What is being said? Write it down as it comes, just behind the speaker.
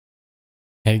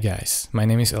Hey guys, my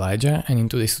name is Elijah and in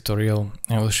today's tutorial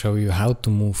I will show you how to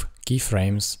move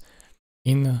keyframes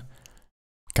in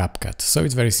CapCut. So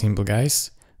it's very simple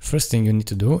guys. First thing you need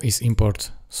to do is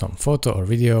import some photo or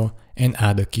video and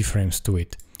add the keyframes to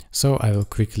it. So I will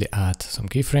quickly add some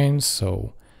keyframes.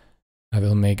 So I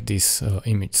will make this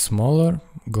image smaller,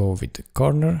 go with the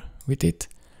corner with it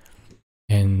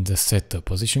and set the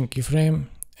position keyframe,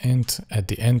 and at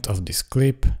the end of this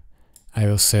clip I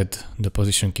will set the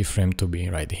position keyframe to be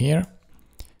right here,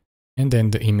 and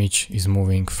then the image is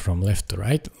moving from left to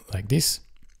right like this.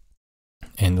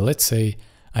 And let's say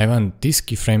I want this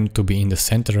keyframe to be in the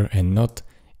center and not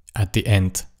at the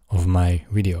end of my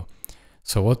video.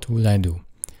 So what will I do?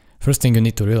 First thing you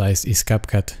need to realize is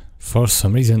CapCut for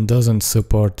some reason doesn't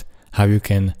support how you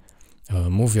can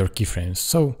move your keyframes.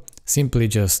 So simply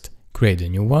just create a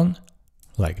new one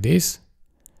like this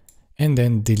and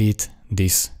then delete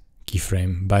this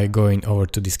keyframe by going over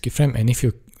to this keyframe, and if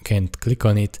you can't click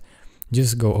on it,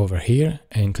 just go over here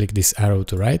and click this arrow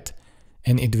to right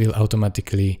and it will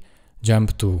automatically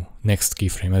jump to next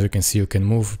keyframe. As you can see, you can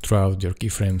move throughout your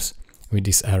keyframes with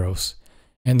these arrows,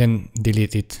 and then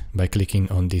delete it by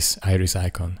clicking on this iris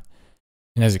icon.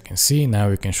 And as you can see, now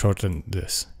you can shorten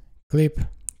this clip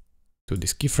to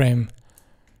this keyframe,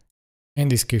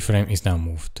 and this keyframe is now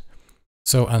moved.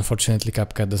 So unfortunately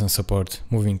CapCut doesn't support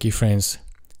moving keyframes,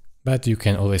 but you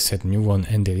can always set a new one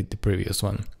and delete the previous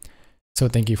one. So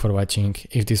thank you for watching.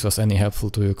 If this was any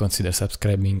helpful to you, consider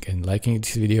subscribing and liking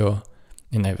this video,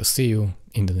 and I will see you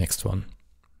in the next one.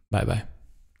 Bye bye.